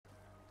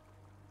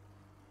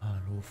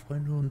Hallo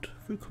Freunde und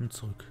willkommen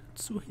zurück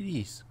zu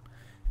Hades.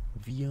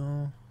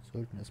 Wir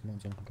sollten erstmal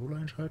unseren Controller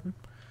einschalten.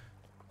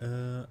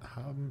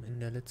 Haben in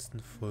der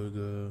letzten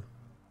Folge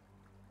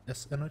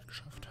es erneut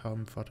geschafft,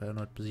 haben Vater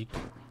erneut besiegt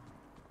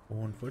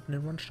und wollten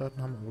den Run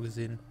starten, haben aber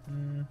gesehen,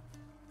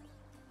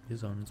 wir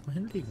sollen uns mal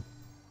hinlegen.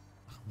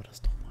 Machen wir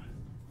das doch mal.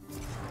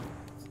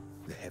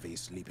 The heavy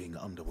sleeping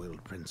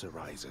underworld prince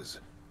arises,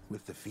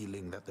 with the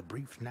feeling that the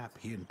brief nap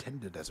he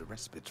intended as a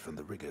respite from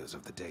the rigors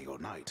of the day or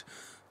night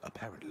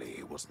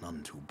apparently was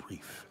none too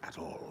brief at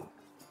all.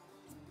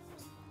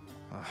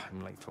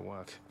 I'm late for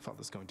work.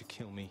 Father's going to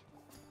kill me.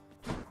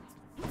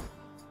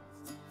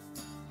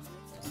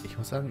 Ich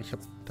muss sagen, ich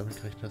habe damit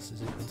gerechnet, dass die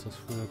Sequenz aus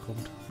früher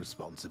kommt.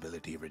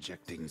 Responsibility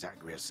rejecting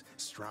Zagreus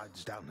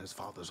strides down his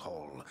father's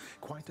hall,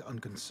 quite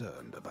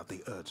unconcerned about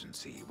the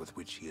urgency with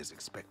which he is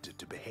expected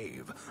to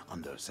behave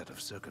under a set of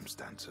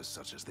circumstances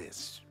such as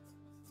this.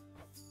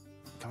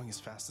 Going as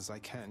fast as I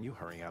can. You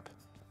hurry up.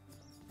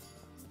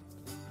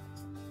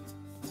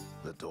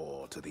 The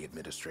door to the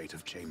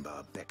administrative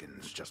chamber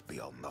beckons just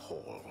beyond the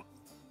hall.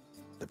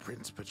 The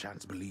prince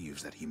perchance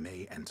believes that he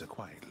may enter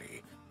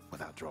quietly,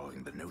 without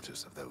drawing the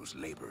notice of those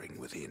laboring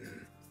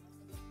within.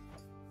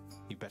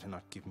 You better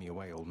not give me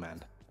away, old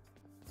man.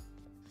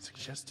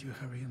 Suggest you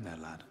hurry in there,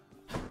 lad.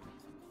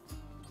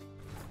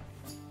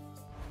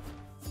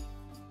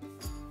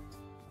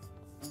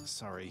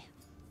 Sorry.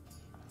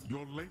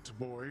 You're late,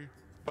 boy.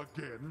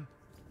 Again?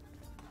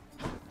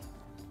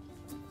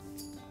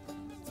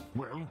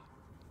 Well,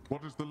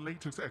 what is the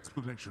latest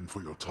explanation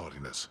for your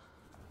tardiness?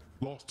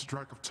 Lost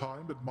track of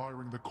time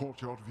admiring the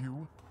courtyard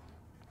view?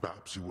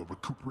 Perhaps you were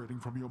recuperating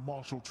from your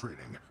martial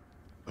training.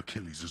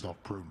 Achilles is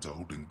not prone to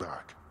holding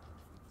back.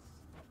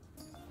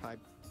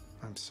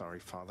 I'm sorry,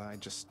 Father. I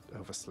just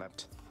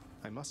overslept.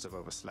 I must have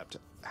overslept.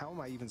 How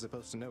am I even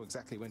supposed to know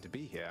exactly when to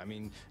be here? I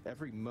mean,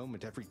 every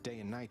moment, every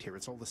day and night here,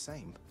 it's all the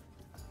same.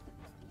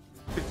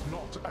 It's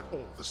not at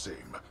all the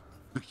same.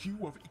 The hue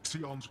of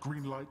Ixion's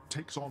green light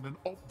takes on an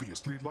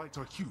obviously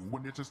lighter hue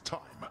when it is time.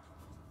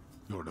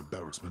 You're an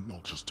embarrassment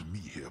not just to me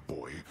here,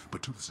 boy,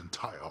 but to this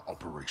entire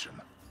operation.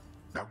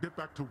 Now get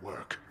back to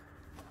work.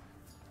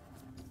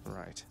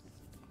 Right.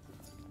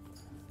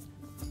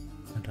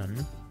 Und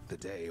dann? The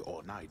day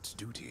or night's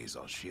duties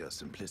are sheer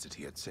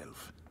simplicity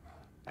itself.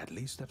 At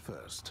least at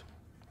first,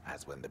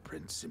 as when the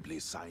prince simply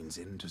signs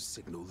in to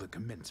signal the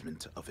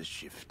commencement of his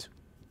shift.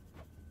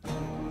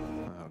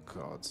 Oh,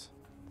 gods.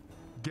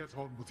 Get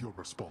on with your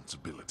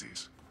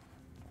responsibilities.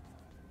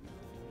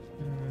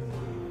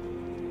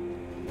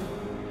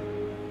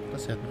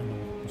 Das hier hat einen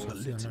anderen Rhythmus A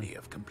als die litany anderen.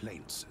 of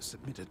complaints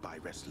submitted by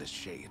restless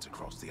shades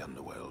across the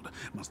underworld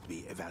must be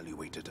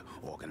evaluated,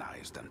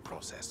 organized, and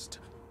processed.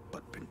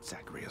 But Prince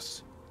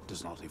Zagreus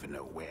does not even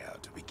know where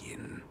to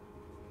begin.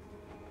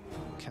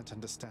 Can't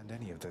understand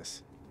any of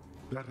this.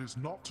 That is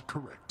not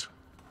correct.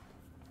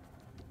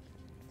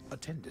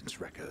 Attendance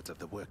records of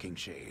the working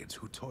shades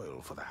who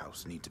toil for the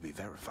house need to be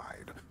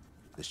verified.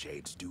 The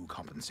shades' due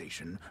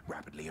compensation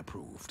rapidly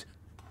approved.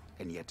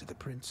 And yet the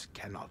prince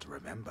cannot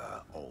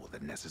remember all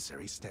the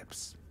necessary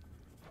steps.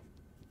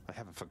 I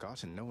haven't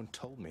forgotten. No one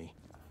told me.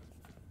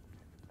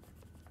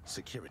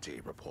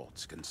 Security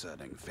reports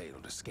concerning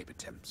failed escape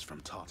attempts from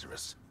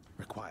Tartarus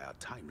require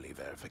timely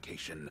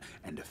verification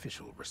and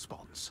official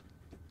response,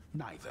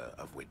 neither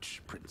of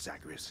which Prince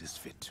Zagreus is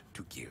fit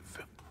to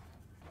give.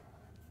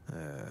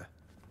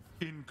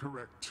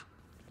 Incorrect.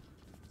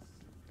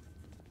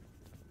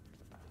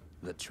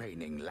 The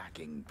training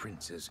lacking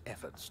prince's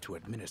efforts to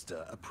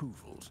administer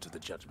approvals to the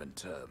judgment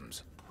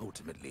terms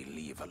ultimately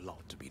leave a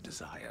lot to be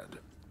desired.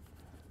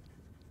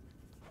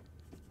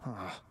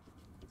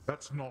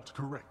 That's not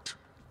correct.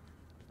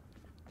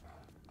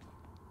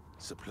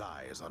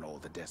 Supplies on all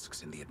the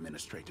desks in the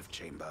administrative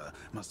chamber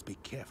must be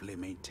carefully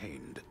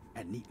maintained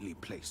and neatly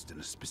placed in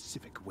a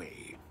specific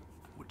way,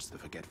 which the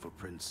forgetful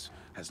prince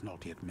has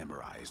not yet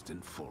memorized in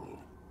full.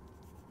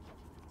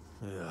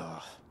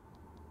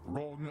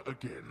 Wrong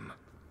again.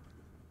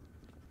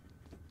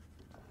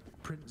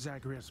 Prince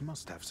Zagreus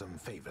must have some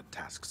favored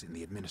tasks in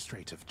the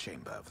administrative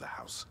chamber of the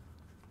house,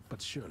 but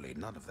surely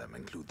none of them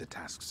include the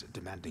tasks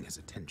demanding his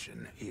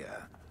attention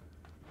here.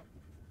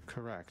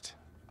 Correct.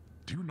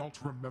 Do you not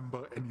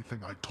remember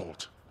anything I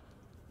taught?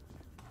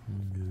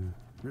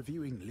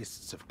 Reviewing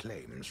lists of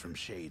claims from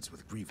shades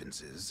with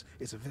grievances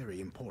is a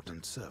very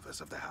important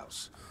service of the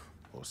house,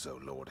 or so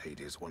Lord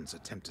Hades once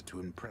attempted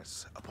to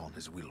impress upon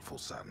his willful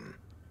son.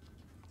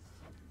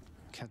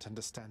 Can't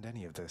understand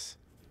any of this.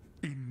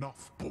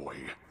 Enough, boy.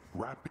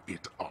 Wrap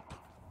it up.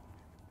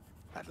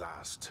 At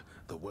last,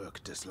 the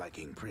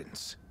work-disliking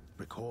prince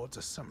records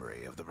a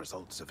summary of the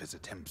results of his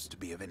attempts to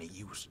be of any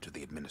use to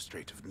the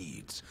administrative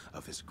needs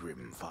of his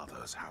grim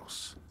father's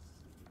house.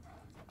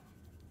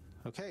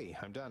 Okay,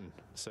 I'm done.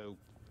 So,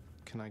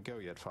 can I go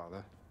yet,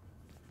 Father?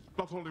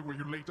 Not only were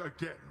you late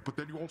again, but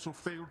then you also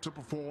failed to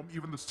perform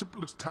even the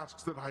simplest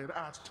tasks that I had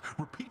asked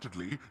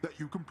repeatedly that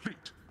you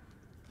complete.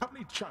 How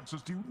many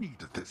chances do you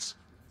need at this?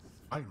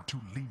 I am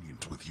too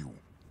lenient with you.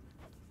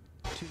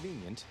 Too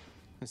lenient?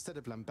 Instead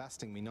of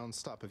lambasting me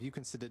non-stop, have you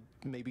considered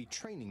maybe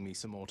training me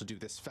some more to do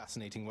this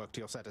fascinating work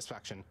to your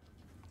satisfaction?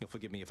 You'll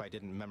forgive me if I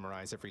didn't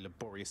memorize every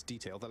laborious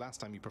detail the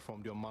last time you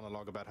performed your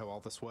monologue about how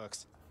all this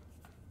works.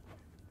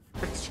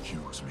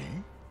 Excuse me?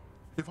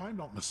 If I'm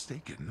not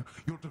mistaken,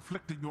 you're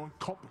deflecting your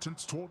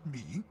incompetence toward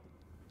me?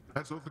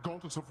 As though the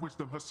goddess of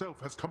wisdom herself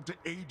has come to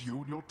aid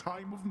you in your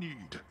time of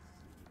need.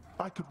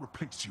 I could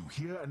replace you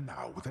here and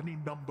now with any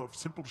number of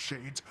simple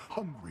shades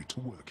hungry to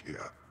work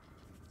here.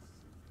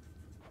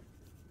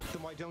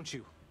 Then why don't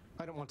you?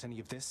 I don't want any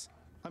of this.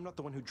 I'm not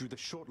the one who drew the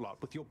short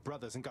lot with your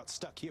brothers and got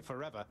stuck here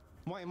forever.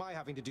 Why am I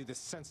having to do this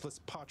senseless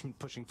parchment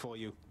pushing for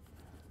you?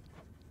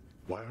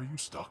 Why are you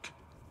stuck?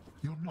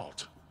 You're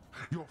not.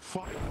 You're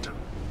fired.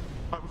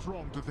 I was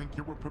wrong to think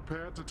you were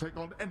prepared to take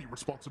on any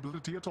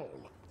responsibility at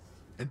all.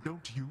 And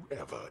don't you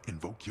ever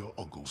invoke your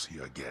uncles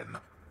here again,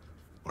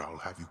 or I'll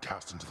have you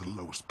cast into the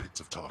lowest pits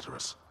of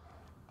Tartarus.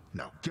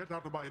 Now get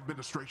out of my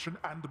administration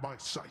and my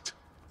sight.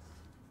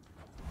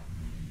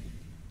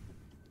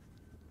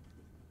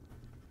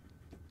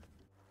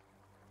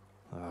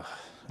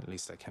 At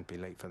least I can't be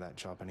late for that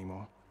job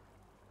anymore.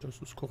 Das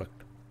ist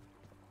korrekt.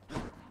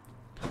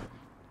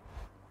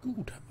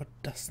 Gut, haben wir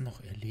das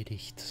noch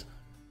erledigt.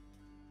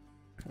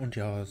 Und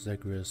ja,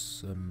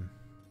 Zagreus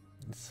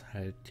ist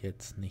halt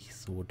jetzt nicht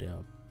so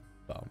der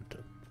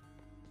Beamte.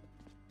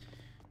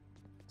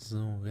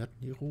 So, wir hatten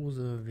die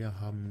Rose, wir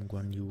haben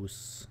Guan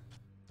Yus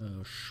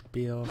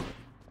Speer.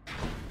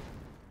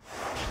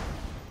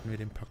 Haben wir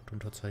den Pakt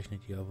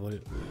unterzeichnet?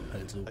 Jawohl.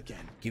 Also,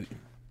 gib ihm.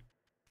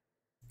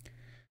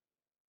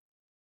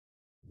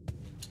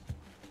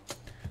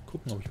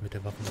 Gucken, ob ich mit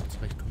der Waffe noch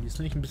zurechtkomme. Die ist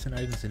nämlich ein bisschen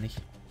eigensinnig.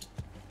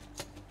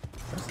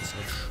 Das ist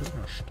ein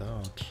schöner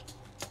Start.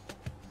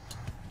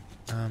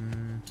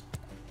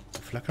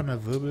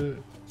 Flackernder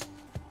Wirbel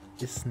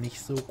ist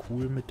nicht so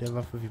cool mit der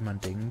Waffe, wie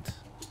man denkt,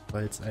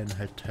 weil es einen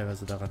halt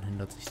teilweise daran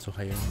hindert, sich zu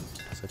heilen.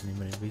 Deshalb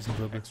nehmen wir den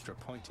Riesenwirbel. Extra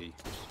pointy.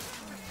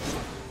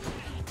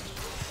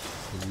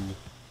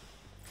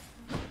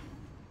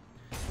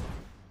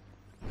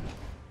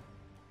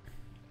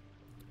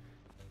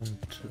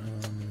 Und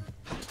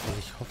also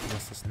ich hoffe,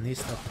 dass das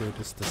nächste Upgrade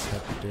ist,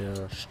 deshalb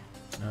der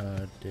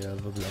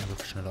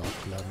Wirbelangriff schneller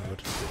aufgeladen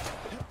wird.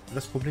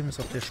 Das Problem ist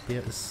auch, der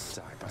Speer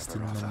ist, was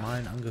den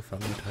normalen Angriff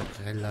angeht, halt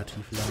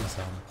relativ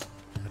langsam.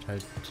 Er hat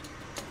halt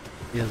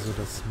eher so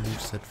das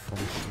Moveset vom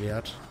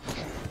Schwert.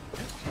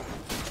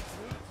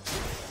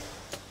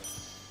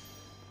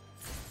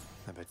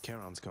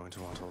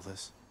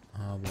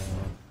 Aber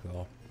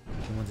ja,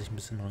 wenn man sich ein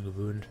bisschen daran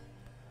gewöhnt,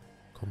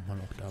 kommt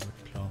man auch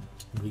damit klar.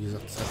 Und wie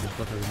gesagt, es hat den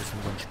Vorteil, wir müssen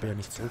unseren Speer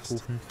nicht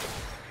zurückrufen.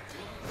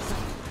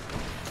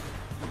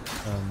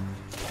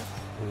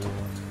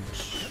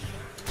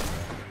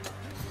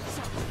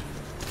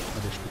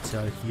 Der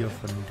Spezial hier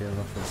von der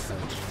Waffe ist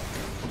halt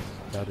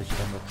dadurch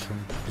dann auch schon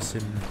ein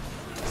bisschen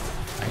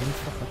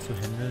einfacher zu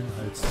handeln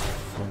als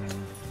vom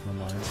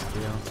normalen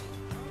Speer.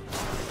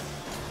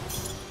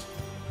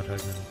 Hat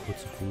halt eine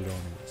kurze Cooldown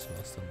und das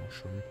war's dann auch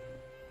schon.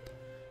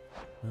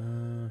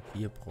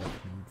 Wir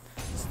brauchen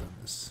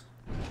Finsternis.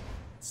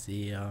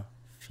 Sehr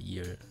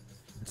viel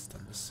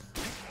Finsternis.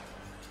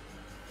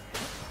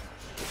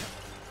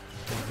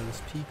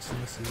 Das Pieksen,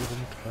 was sie hier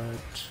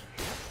rumtreibt.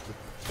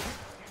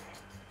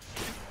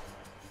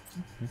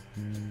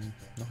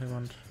 Noch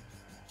jemand?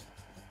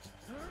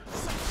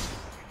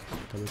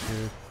 Double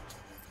Kill.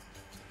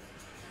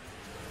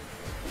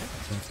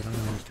 Sonst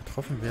solange wir nicht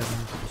getroffen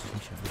werden, muss ich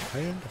mich ja nicht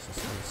heilen. Das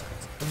ist alles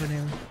ganz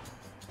angenehm.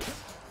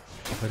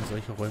 Auch wenn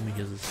solche Räume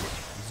hier sich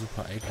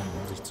super eignen,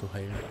 um sich zu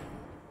heilen.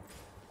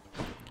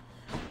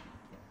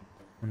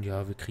 Und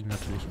ja, wir kriegen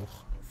natürlich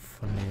auch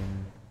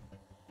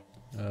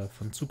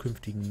von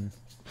zukünftigen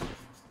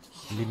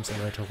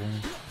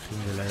Lebenserweiterungen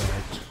kriegen wir leider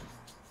halt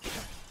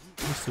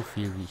nicht so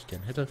viel, wie ich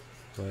gern hätte,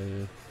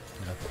 weil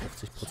ja,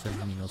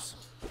 50% minus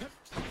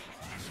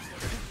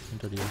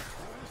hinter dir.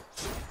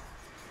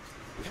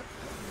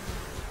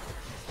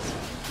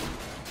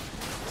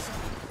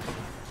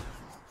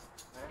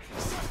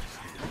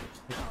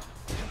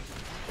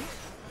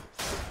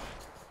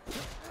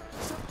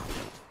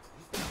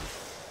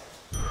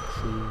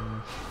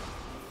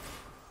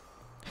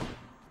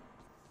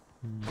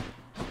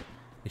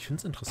 Ich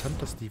finde es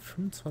interessant, dass die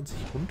 25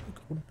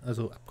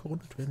 also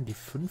abgerundet werden, die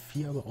 5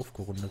 hier aber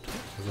aufgerundet.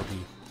 Also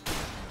die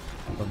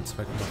von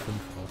 2,5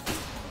 auf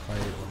 3 und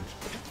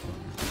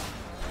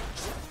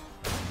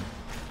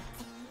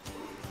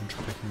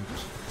entsprechend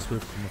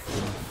 12,5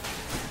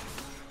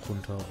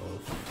 runter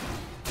auf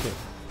 12.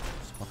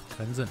 Das macht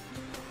keinen Sinn.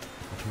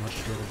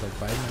 Automatisch wäre bei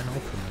beiden eine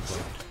Aufrundung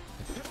gehabt.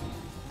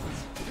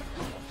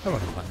 Aber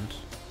eine Wand.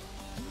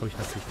 Habe ich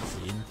natürlich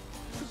gesehen.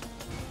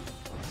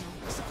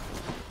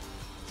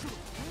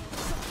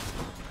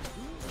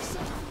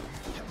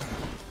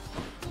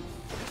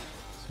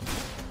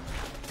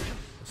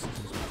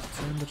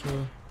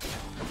 Bitte.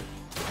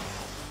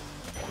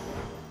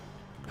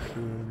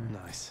 Schön.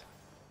 Nice.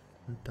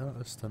 Und da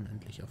ist dann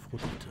endlich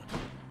Aphrodite.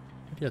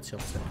 Die hat sich auch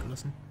Zeit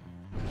gelassen.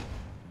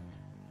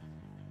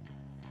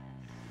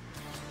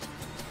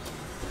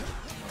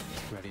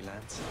 Ready, Lamb?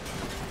 chance.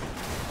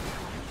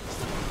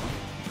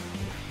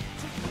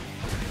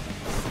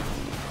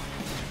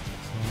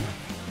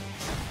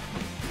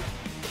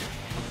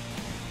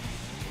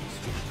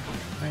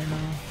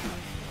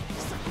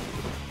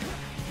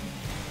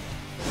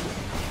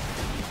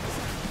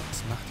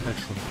 Es macht halt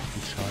schon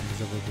richtig Schaden,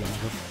 dieser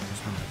Wirbelangriff,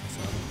 muss man einfach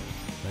sagen,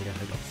 weil der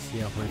halt auch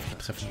sehr häufig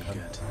treffen kann.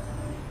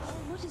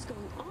 What is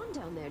going on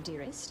down there,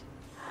 dearest?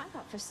 I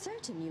thought for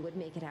certain you would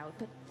make it out,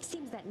 but it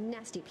seems that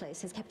nasty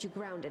place has kept you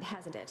grounded,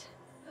 hasn't it?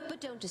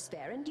 But don't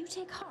despair, and you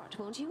take heart,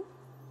 won't you?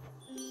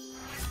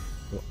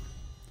 So.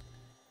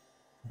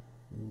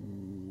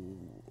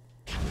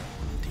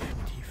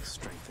 Definitiv.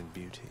 Strength and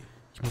beauty.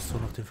 Ich muss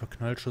doch noch den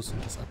Verknallschuss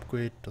und das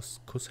Upgrade,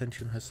 das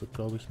Kusshändchen heißt das,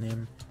 glaube ich,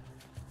 nehmen.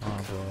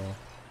 Aber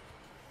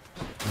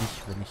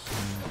nicht, wenn ich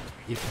einen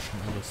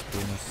epischen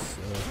Angriffsbonus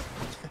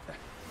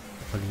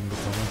verliehen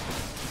bekomme.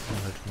 Ja,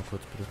 halt nur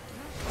kurz bitte.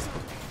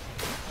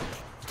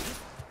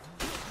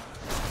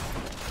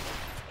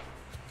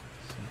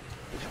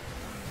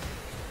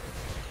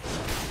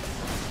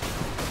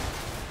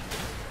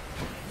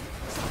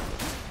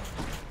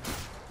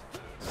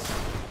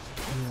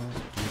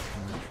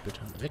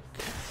 Weg.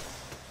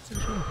 Sehr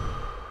schön.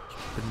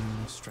 Ich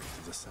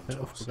bin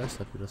auch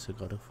begeistert, wie das hier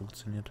gerade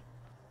funktioniert.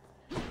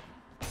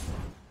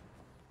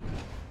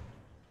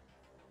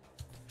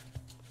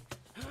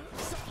 Ja,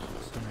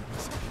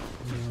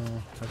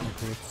 halt mal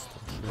kurz.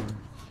 Dankeschön.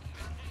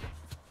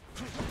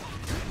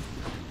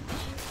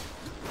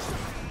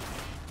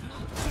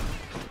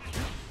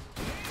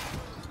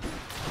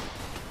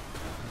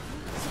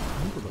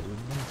 Oder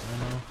irgendwo noch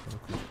einer. Da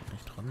komme ich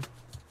nicht dran.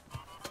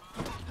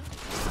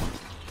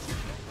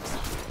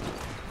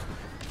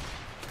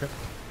 Okay.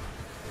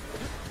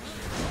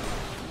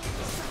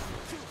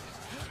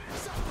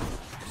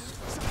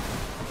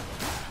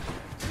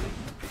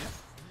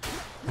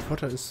 Der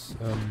Vorteil ist,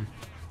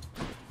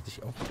 was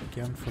ich auch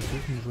gern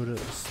versuchen würde,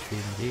 ist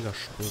den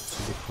Legerspurt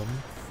zu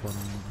bekommen von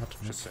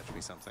Artemis.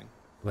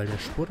 Weil der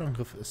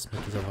Spurtangriff ist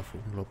mit dieser Waffe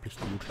unglaublich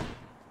gut.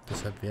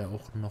 Deshalb wäre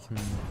auch noch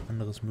ein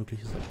anderes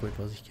mögliches Upgrade,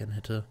 was ich gern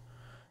hätte,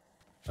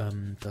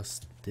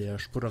 dass der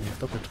Spurtangriff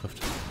doppelt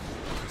trifft.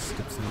 Das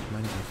gibt es nämlich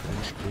manchmal für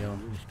den Speer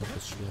und nicht nur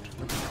das Schwert.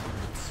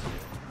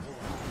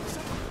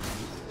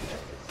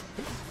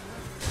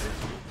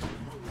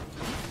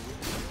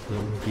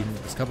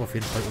 Es gab auf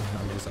jeden Fall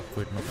irgendein anderes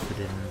Upgrade noch für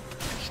den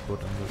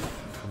Spurtangriff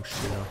vom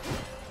Speer.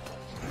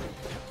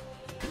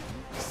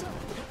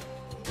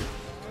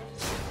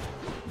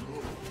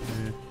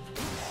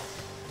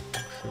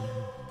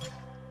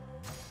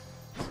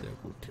 Sehr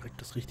gut,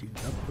 direkt das Richtige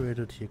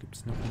geupgradet. Hier gibt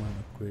es nochmal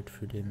ein Upgrade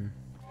für die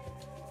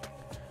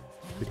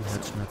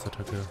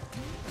Herzschmerzattacke.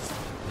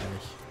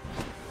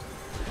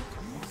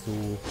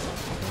 So.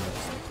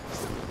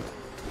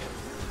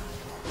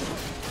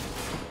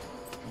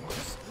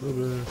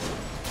 Wirbel.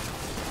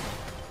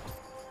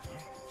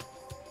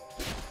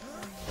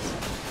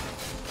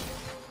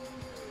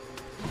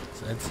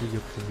 Das einzige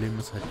Problem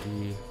ist halt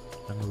die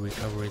lange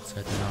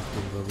Recovery-Zeit nach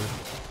dem Wirbel.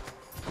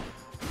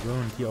 Wenn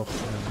man die auch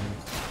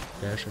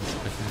Dash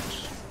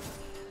entsprechend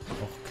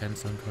auch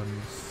canceln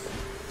kann,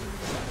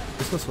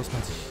 ist was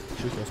man sich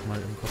durchaus mal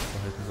im Kopf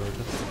behalten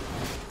sollte.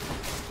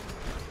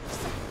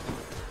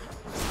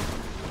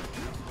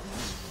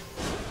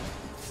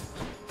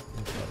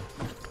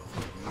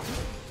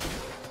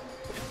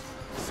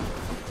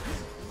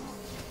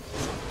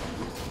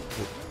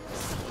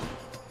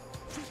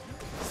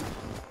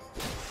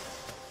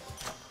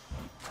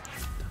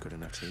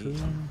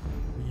 Schön,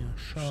 mehr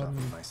Schaden.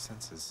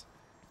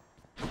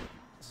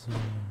 So,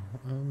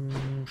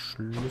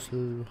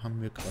 Schlüssel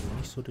haben wir gerade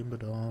nicht so den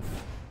Bedarf.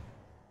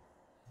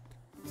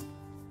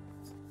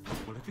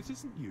 Well, if it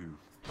isn't you.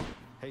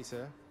 Hey,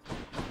 sir.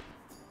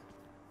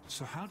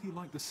 So how do you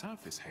like the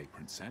surface, hey,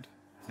 Prince said?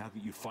 Now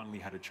that you've finally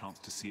had a chance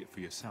to see it for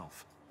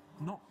yourself.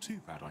 Not too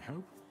bad, I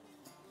hope.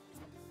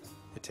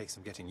 It takes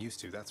some getting used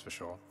to, that's for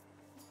sure.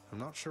 I'm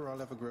not sure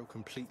I'll ever grow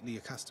completely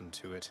accustomed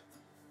to it.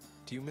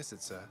 Do you miss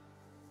it, sir?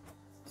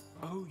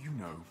 Oh, you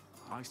know,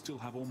 I still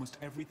have almost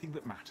everything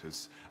that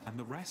matters, and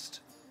the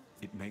rest,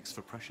 it makes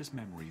for precious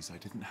memories I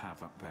didn't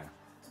have up there.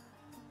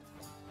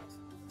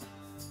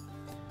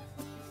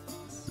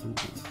 So,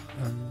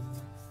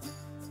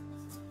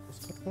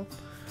 was gerade war?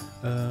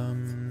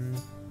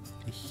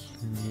 Ich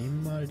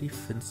nehme mal die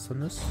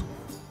Finsternis,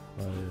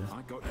 weil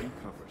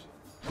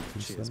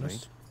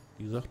Finsternis,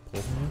 wie gesagt,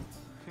 brauchen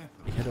wir.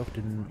 Ich hätte auch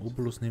den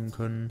Obolus nehmen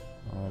können,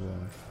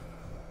 aber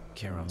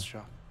Charon's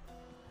shop.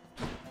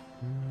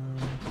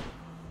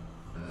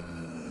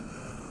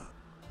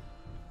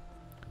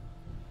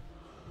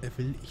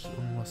 Will ich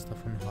irgendwas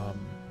davon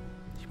haben?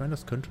 Ich meine,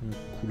 das könnte ein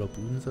cooler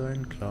Boon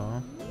sein,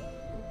 klar.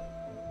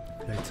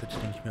 Gleichzeitig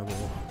denke ich mir aber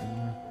auch,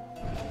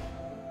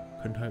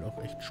 könnte halt auch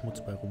echt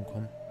Schmutz bei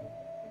rumkommen.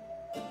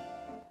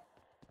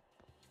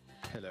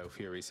 Hello,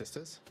 Fury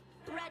Sisters.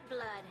 Red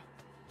Blood.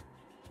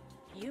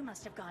 You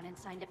must have gone and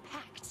signed a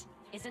pact.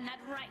 Isn't that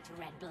right,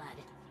 Red Blood?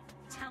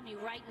 Tell me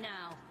right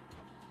now.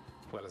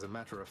 Well, as a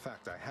matter of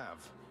fact, I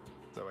have.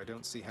 Though I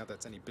don't see how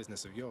that's any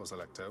business of yours,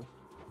 Electo.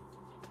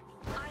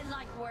 I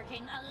like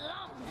working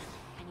alone,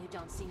 and you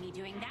don't see me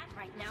doing that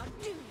right now,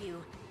 do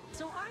you?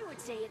 So I would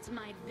say it's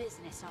my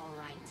business, all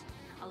right,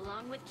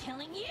 along with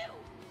killing you.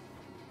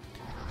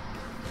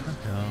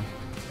 Ach ja.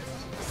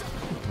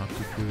 Ich mag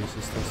die Curious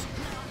ist das.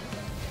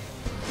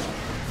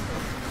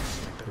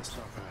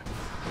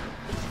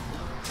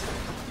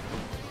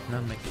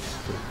 Na, Mac.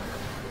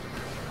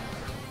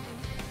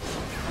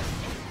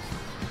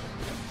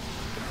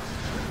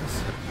 Das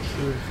hat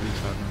schön viel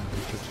Schaden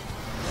angerichtet.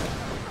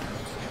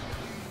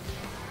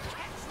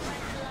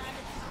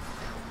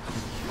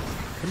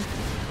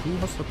 Du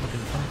hast doch mit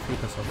dem Fangfee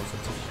besser was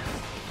als ich.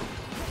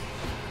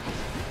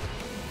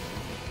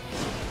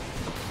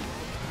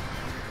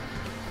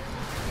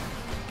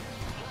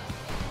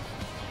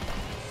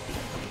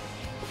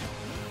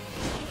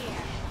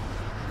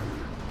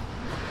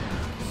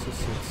 Das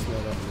ist jetzt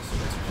leider alles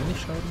viel zu wenig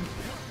Schaden.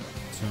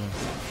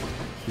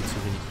 Viel zu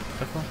wenig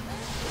Treffer.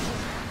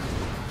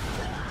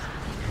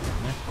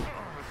 Ne?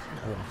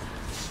 Oh.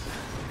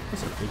 Das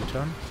hat weh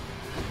getan.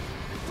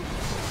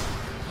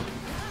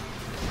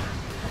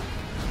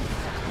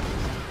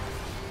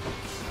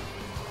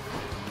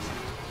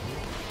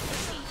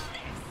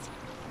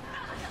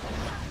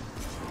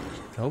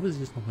 Ich glaube,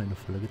 sie ist noch mal in eine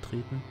Falle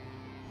getreten.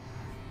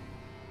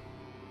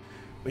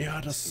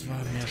 Ja, das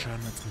war mehr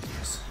Schaden als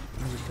richtiges.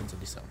 Muss ich ganz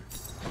ehrlich sagen.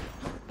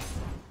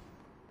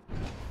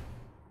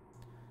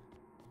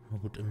 Aber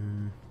gut,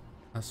 im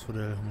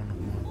Asphodel haben wir noch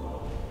mal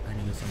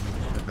einiges an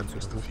Möglichkeiten zu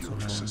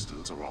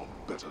hochzuhauen.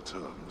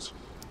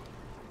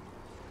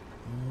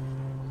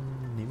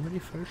 Nehmen wir die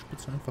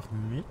Fallspitze einfach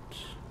mit.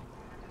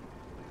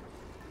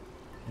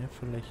 Ja,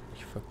 vielleicht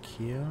nicht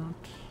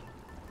verkehrt.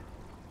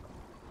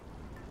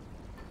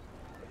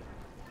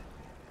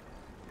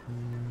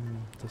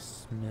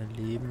 Das mehr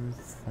Leben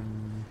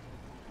vom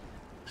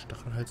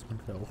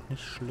Stachelhalsband wäre auch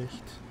nicht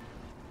schlecht.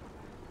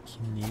 Ich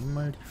nehme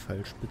mal die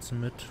Pfeilspitze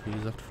mit. Wie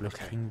gesagt, vielleicht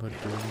kriegen wir den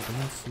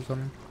Dingens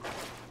zusammen.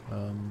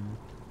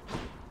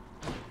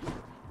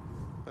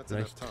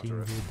 Vielleicht kriegen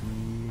wir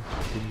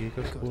den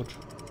Jägersport.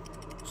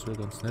 Das wäre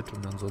ganz nett.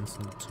 Und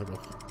ansonsten gibt es halt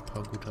auch ein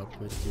paar gute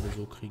Upgrades, die wir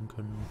so kriegen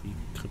können, wie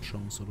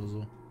Crit-Chance oder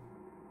so.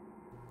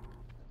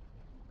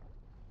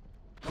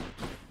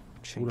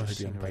 Oder halt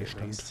ihren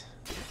Beistand.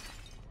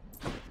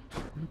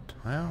 Und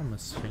naja,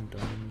 es fängt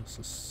an. Das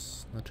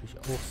ist natürlich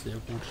auch sehr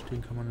gut.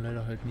 Den kann man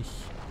leider halt nicht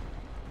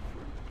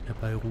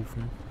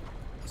herbeirufen.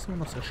 Was immer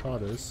noch sehr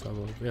schade ist,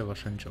 aber wäre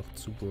wahrscheinlich auch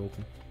zu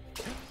broken.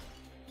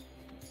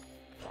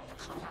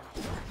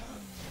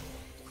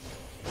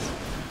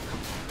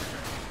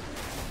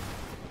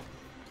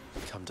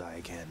 Come die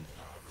again.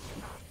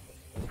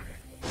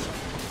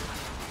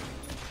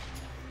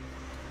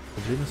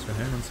 Problem ist, wir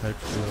heilen uns halt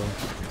für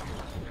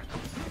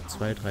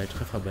 2-3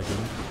 Treffer bei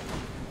denen.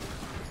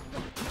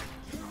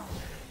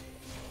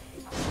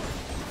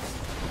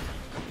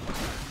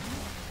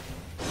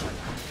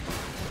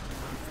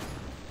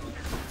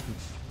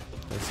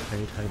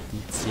 Halt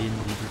die 10, die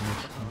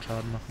den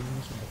Schaden machen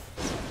müssen.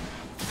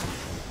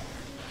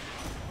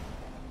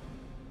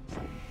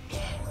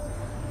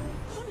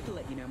 Wanted to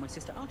let you know my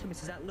sister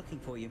Artemis is out looking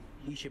for you.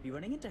 You should be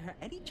running into her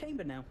any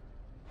chamber now.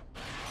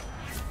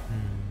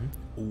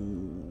 Oh.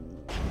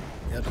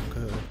 Ja,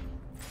 danke.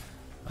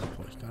 Da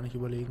brauche ich gar nicht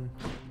überlegen.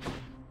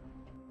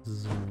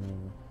 So.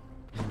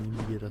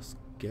 Nehmen wir das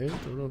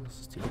Geld oder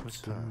was ist die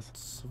Option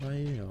 2?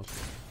 Ja.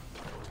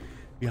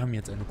 Wir haben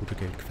jetzt eine gute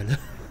Geldquelle.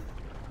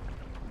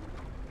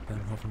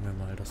 Dann hoffen wir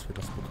mal, dass wir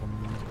das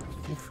bekommen,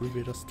 wofür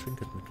wir das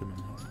Trinket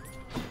mitgenommen haben.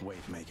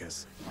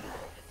 Wavemakers.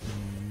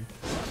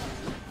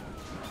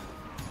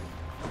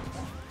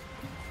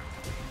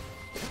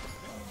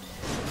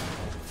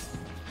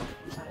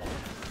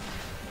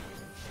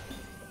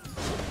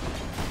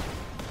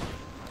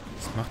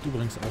 Das macht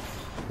übrigens auch,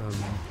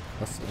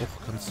 was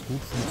auch ganz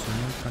gut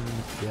funktionieren kann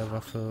mit der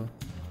Waffe,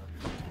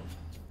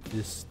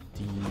 ist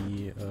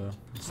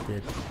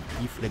der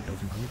Deflect auf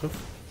den Angriff.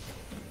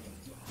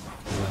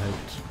 Oder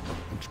halt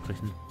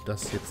entsprechend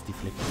das jetzt die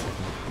Flecken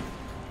treffen.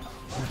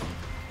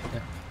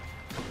 Ja.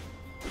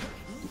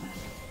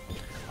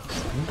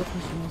 Spring doch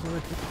nicht immer so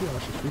weit weg, du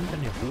Arsch. Ich will mich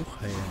an dir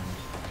hochheilen.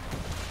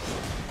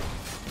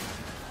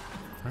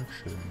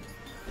 Dankeschön.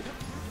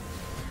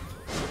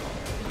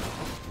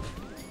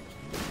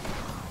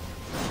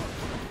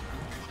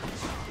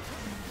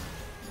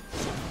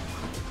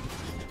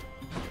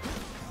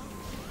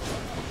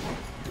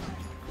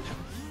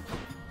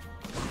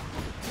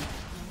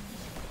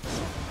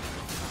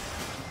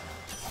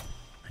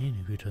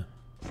 Meine Güte.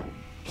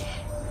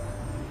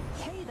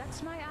 Hey,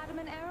 that's my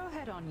adamant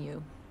arrowhead on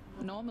you.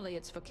 Normally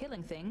it's for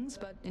killing things,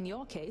 but in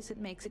your case it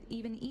makes it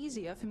even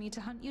easier for me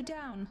to hunt you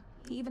down,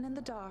 even in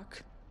the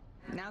dark.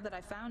 Now that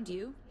I found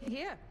you,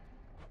 here.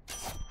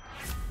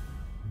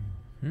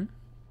 Wir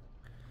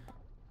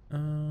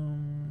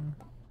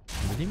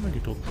nehmen mal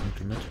die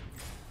Druckpunkte mit.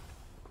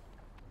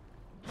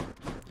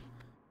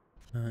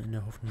 In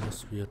der Hoffnung,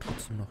 dass wir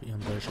trotzdem noch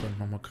ihren Beistand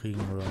nochmal kriegen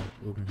oder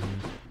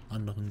irgendeinen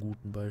anderen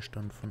guten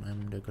Beistand von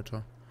einem der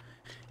Götter.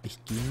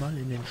 Ich gehe mal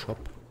in den Shop.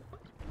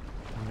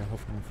 In der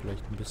Hoffnung,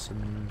 vielleicht ein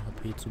bisschen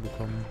HP zu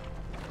bekommen.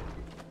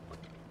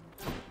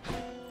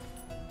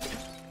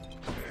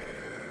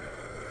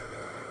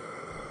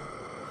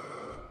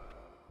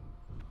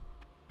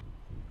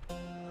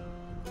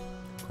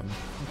 Komm,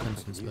 wir können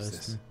es uns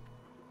leisten.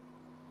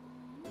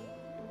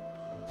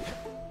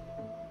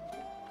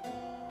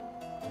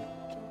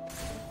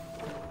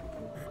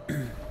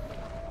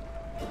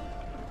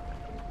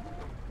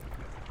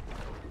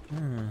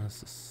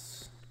 Das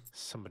ist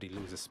Somebody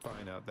lose a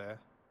spine out there.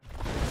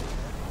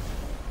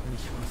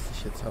 nicht, was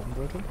ich jetzt haben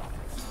wollte.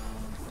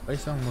 Weil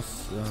ich sagen muss,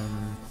 ist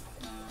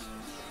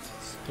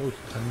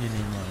deutlich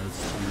angenehmer als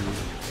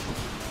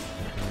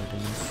die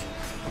Dings.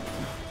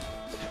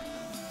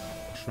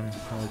 Schon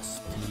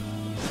als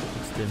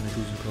der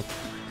Medusenkopf.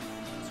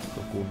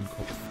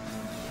 Zuckergonenkopf.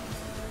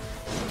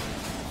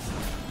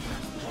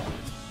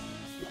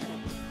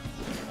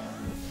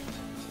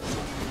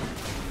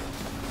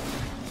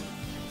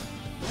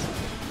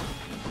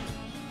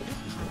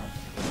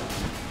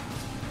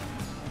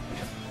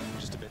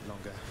 Just a bit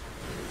longer.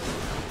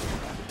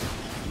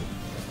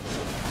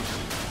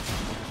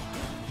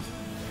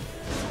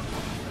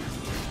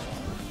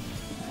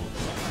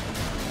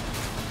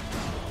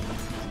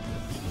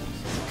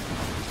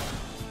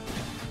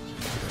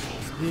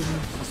 Leben,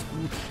 das ist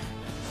gut.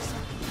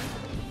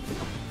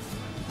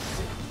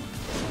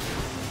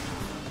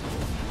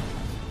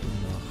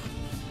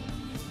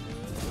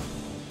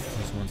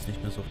 Müssen wir uns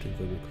nicht mehr so auf den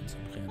Wirbel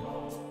konzentrieren.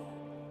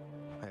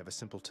 I have a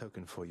simple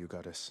token for you,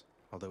 goddess.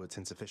 Although it's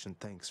insufficient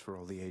thanks for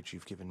all the aid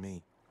you've given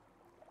me.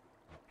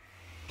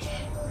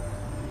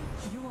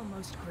 You are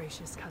most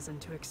gracious, cousin,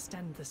 to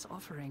extend this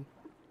offering.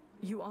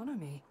 You honor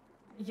me.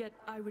 Yet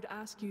I would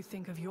ask you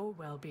think of your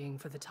well-being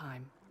for the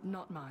time,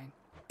 not mine.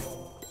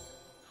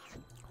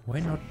 Why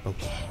not both?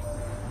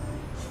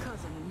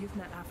 Cousin, you've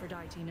met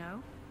Aphrodite,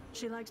 no?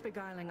 She likes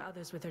beguiling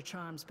others with her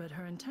charms, but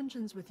her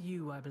intentions with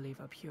you, I believe,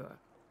 are pure.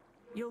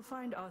 You'll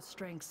find our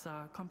strengths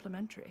are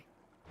complementary.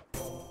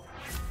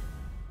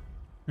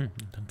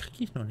 Dann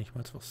kriege ich noch nicht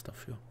mal was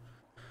dafür.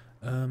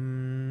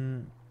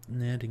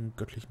 Ne, den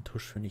göttlichen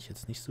Tusch finde ich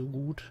jetzt nicht so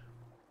gut.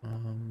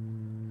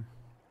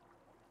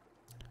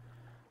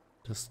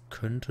 Das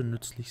könnte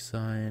nützlich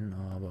sein,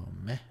 aber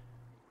meh.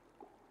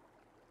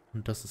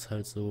 Und das ist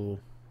halt so...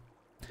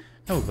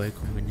 Ja, wobei,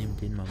 komm, wir nehmen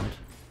den mal mit.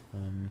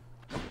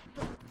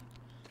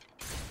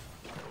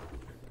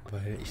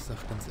 Weil ich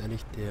sag ganz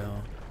ehrlich,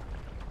 der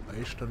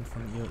Beistand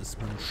von ihr ist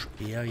mit dem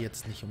Speer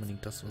jetzt nicht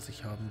unbedingt das, was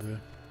ich haben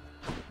will.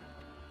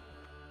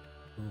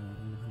 So,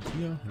 und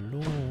hier,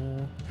 hallo.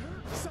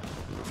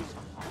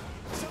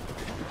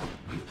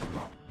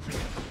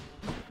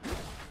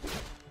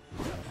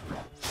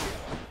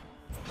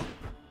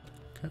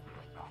 Okay.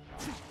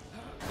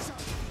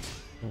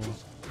 So.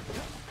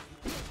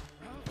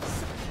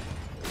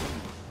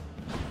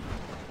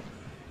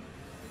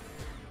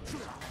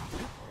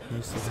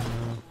 Nächste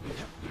Runde.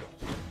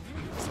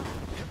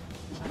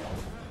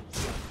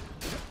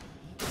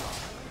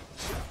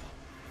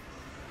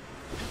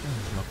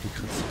 Ich mag die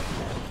Crits.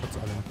 Trotz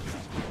allem.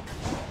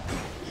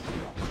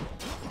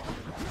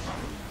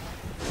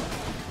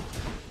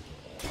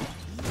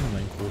 Immer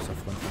ein großer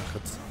Freund von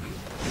Crits.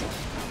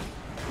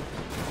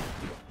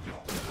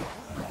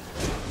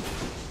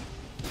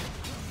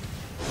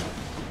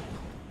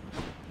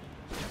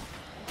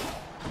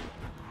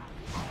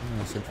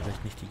 Das sind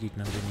vielleicht nicht die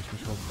Gegner, an denen ich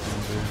mich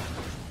aufbauen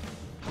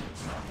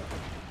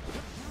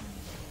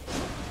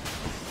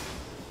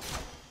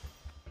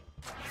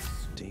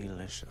will.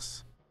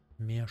 Delicious.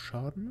 Mehr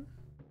Schaden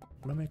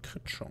oder mehr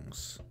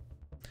Crit-Chance?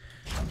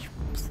 Ich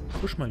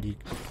push mal die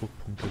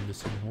Druckpunkte ein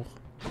bisschen hoch.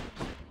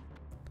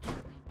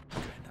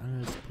 Kein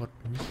Angelspot,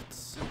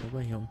 nichts.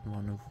 Aber hier unten war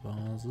eine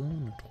Vase,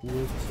 eine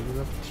Truhe, was hast du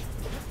gesagt?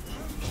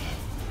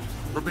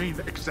 Remain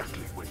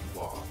exactly where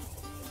you are.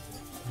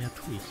 Ja,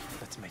 tue ich.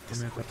 Ich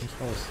komme ja gerade nicht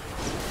raus.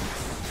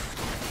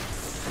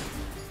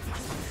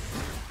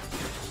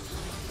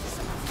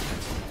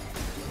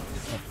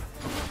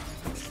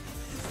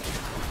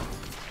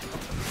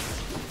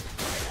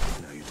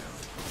 No, you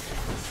don't.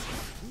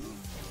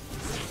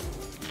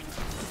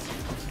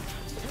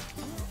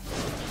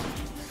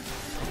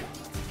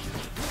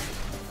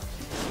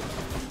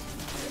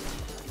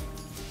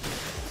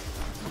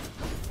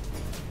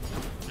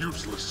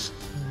 Useless.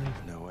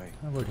 No way.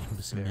 Da wollte ich ein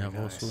bisschen mehr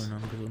rausholen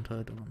an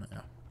Gesundheit, aber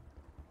naja.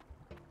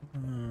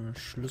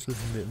 Schlüssel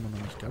haben wir immer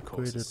noch nicht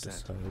geupgradet,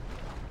 deshalb holen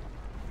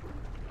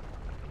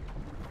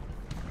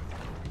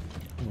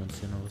wir uns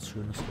hier noch was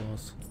Schönes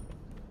raus.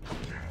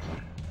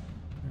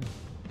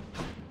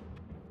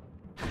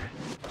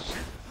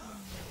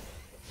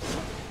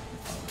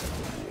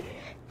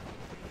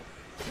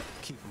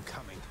 Keep them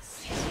coming.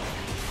 Sehr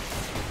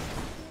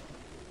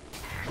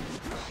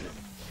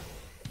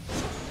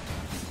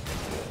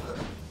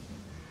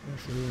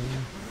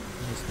schön.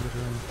 Das bitte.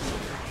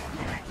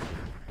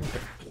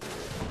 Okay.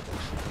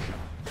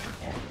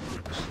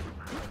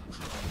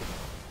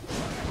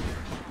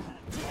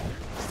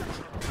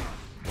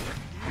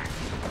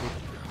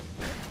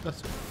 Das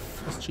ist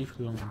fast schief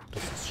gegangen und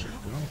das ist schief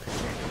gegangen. Okay.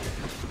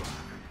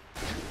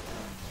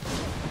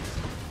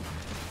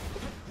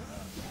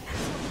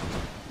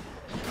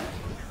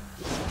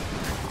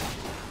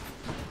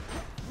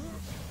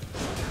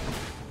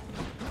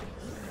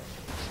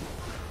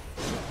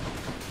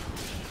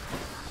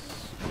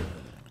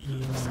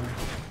 Hier.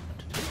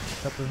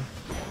 Klappe.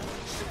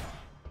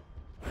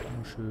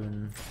 Mal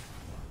schön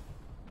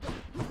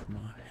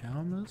nochmal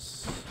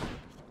Hermes.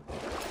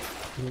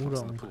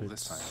 Oder Onkel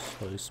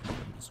Zeus mit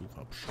dem Besuch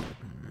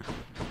abschalten.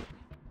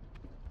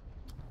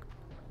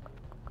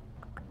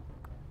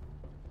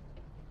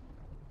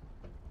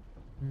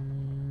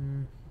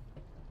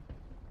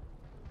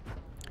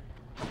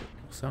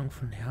 Ich muss sagen,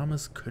 von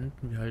Hermes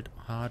könnten wir halt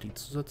A, die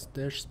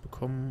Zusatzdashs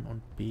bekommen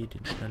und B,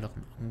 den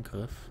schnelleren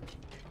Angriff.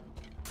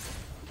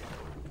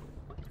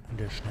 Und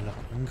der schnellere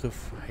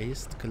Angriff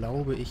heißt,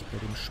 glaube ich, bei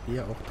dem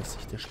Speer auch, dass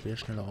sich der Speer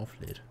schneller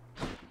auflädt.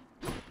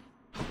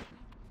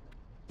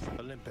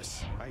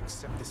 Olympus, I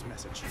accept this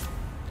message.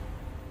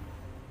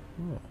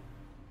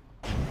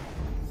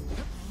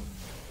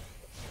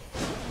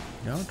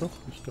 Ja, doch,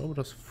 ich glaube,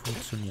 das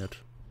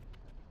funktioniert.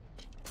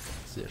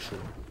 Sehr schön.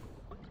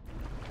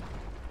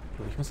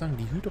 So, ich muss sagen,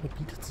 die Hydra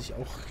bietet sich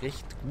auch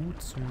recht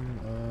gut zum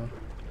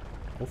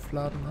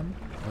Aufladen an,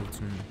 also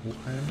zum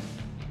Hochheilen.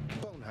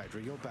 Bone Hydra,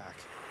 you're back.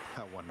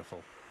 How wonderful.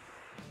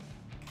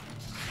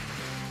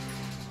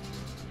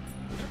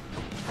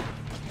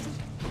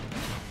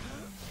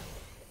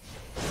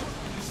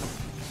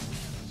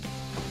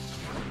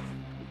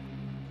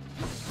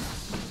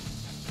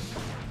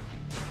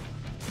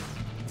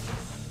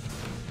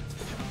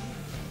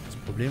 Das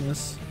Problem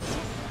ist,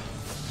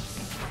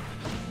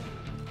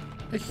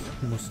 ich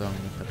muss sagen,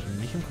 ich hatte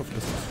nicht im Kopf,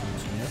 dass das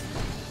funktioniert.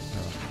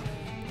 Ja.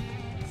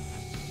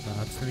 Da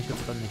hat es nämlich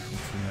jetzt gerade nicht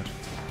funktioniert.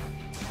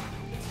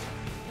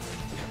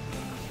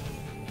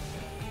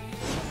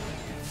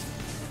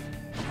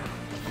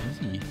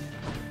 Easy.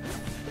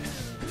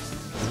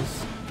 Das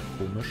ist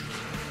komisch.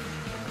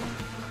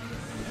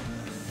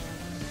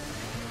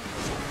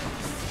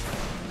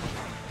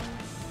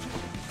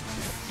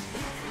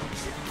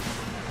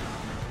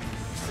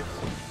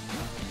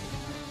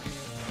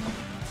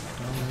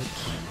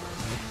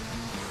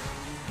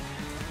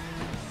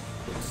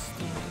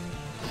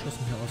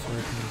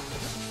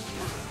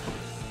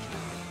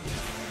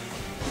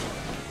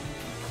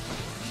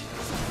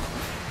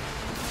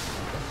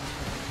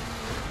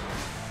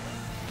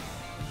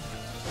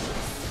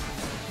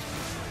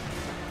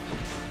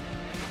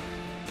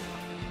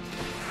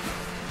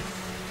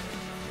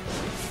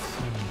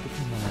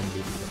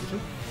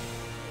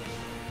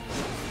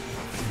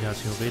 Ja,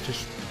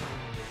 theoretisch.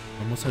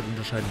 Man muss halt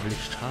unterscheiden, will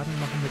ich Schaden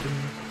machen mit dem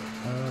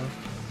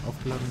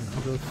aufgeladenen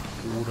Angriff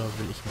oder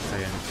will ich mich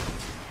heilen.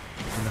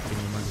 Je nachdem,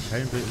 wenn man sich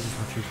heilen will, ist es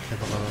natürlich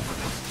cleverer,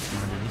 wenn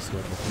man den nicht so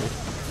weit auflädt.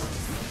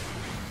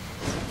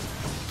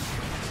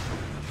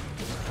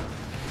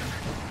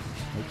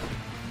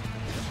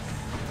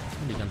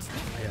 Und die ganzen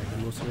Eier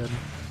hier loswerden.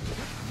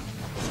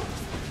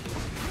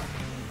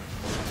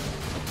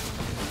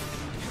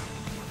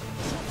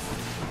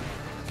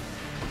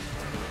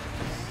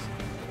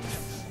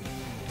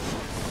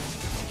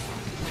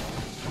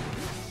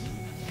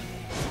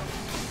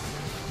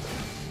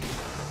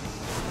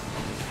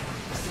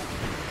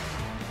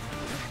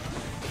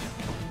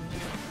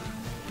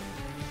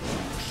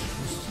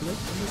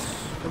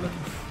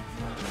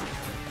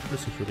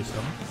 Flüssig, würde ich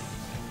sagen.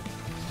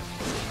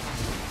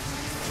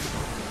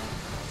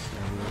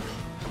 Sehr gut.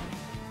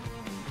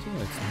 So,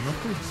 jetzt nur noch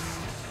gut.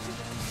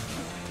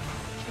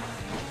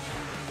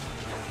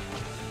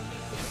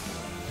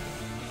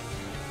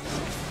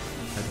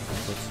 Halt mal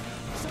kurz.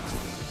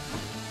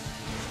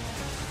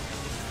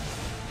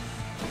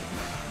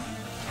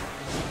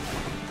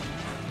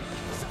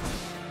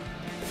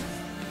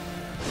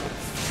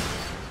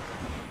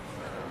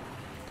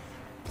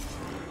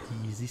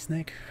 Easy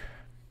Snack.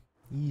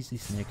 Easy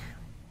Snack.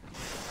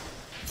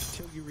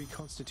 Till you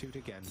reconstitute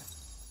again.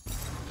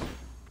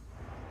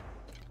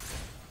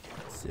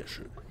 Sehr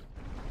schön.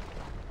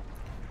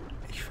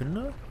 Ich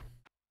finde,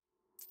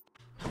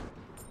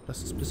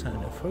 das ist bisher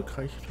ein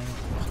erfolgreicher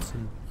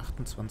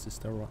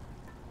 28. Raw.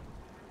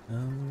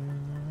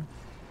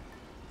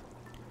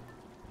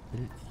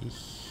 Will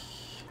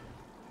ich...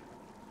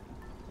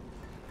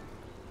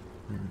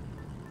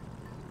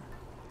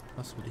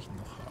 Was will ich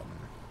noch haben?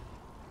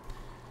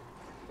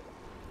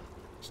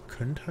 Ich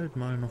könnte halt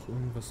mal noch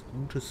irgendwas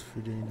Gutes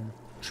für den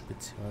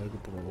Spezial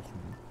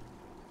gebrauchen.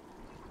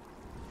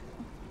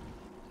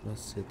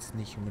 Was jetzt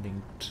nicht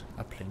unbedingt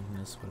Ablenken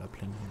ist, weil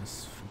Ablenken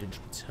ist für den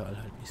Spezial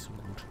halt nicht so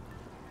gut.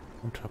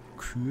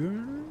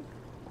 Unterkühlen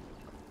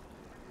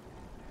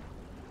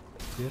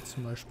wäre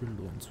zum Beispiel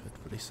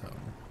lohnenswert, würde ich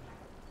sagen.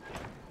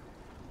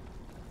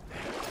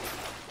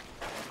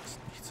 Ist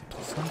nichts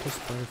Interessantes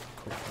bei,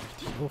 verkaufen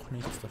möchte ich auch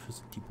nichts, dafür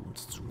sind die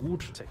Boots zu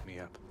gut. Take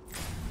me up.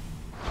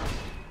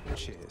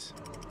 Cheers.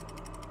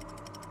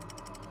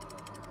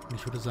 Und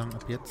ich würde sagen,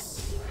 ab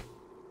jetzt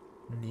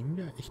nehmen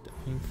wir echt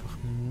einfach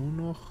nur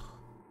noch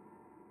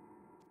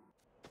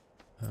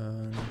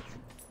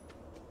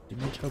den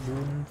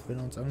Meta-Boden, wenn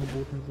er uns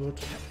angeboten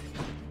wird.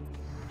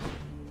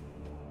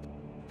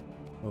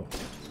 Oh.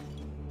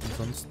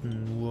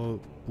 Ansonsten nur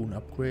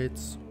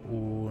Boon-Upgrades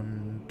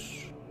und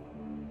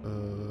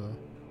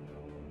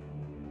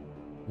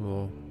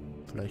ja,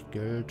 vielleicht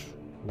Geld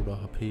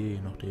oder HP,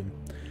 je nachdem.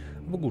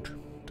 Aber gut,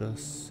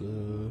 das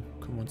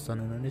können wir uns dann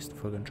in der nächsten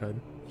Folge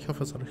entscheiden. Ich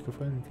hoffe, es hat euch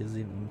gefallen. Wir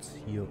sehen uns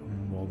hier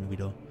morgen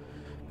wieder.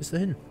 Bis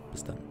dahin.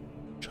 Bis dann.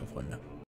 Ciao, Freunde.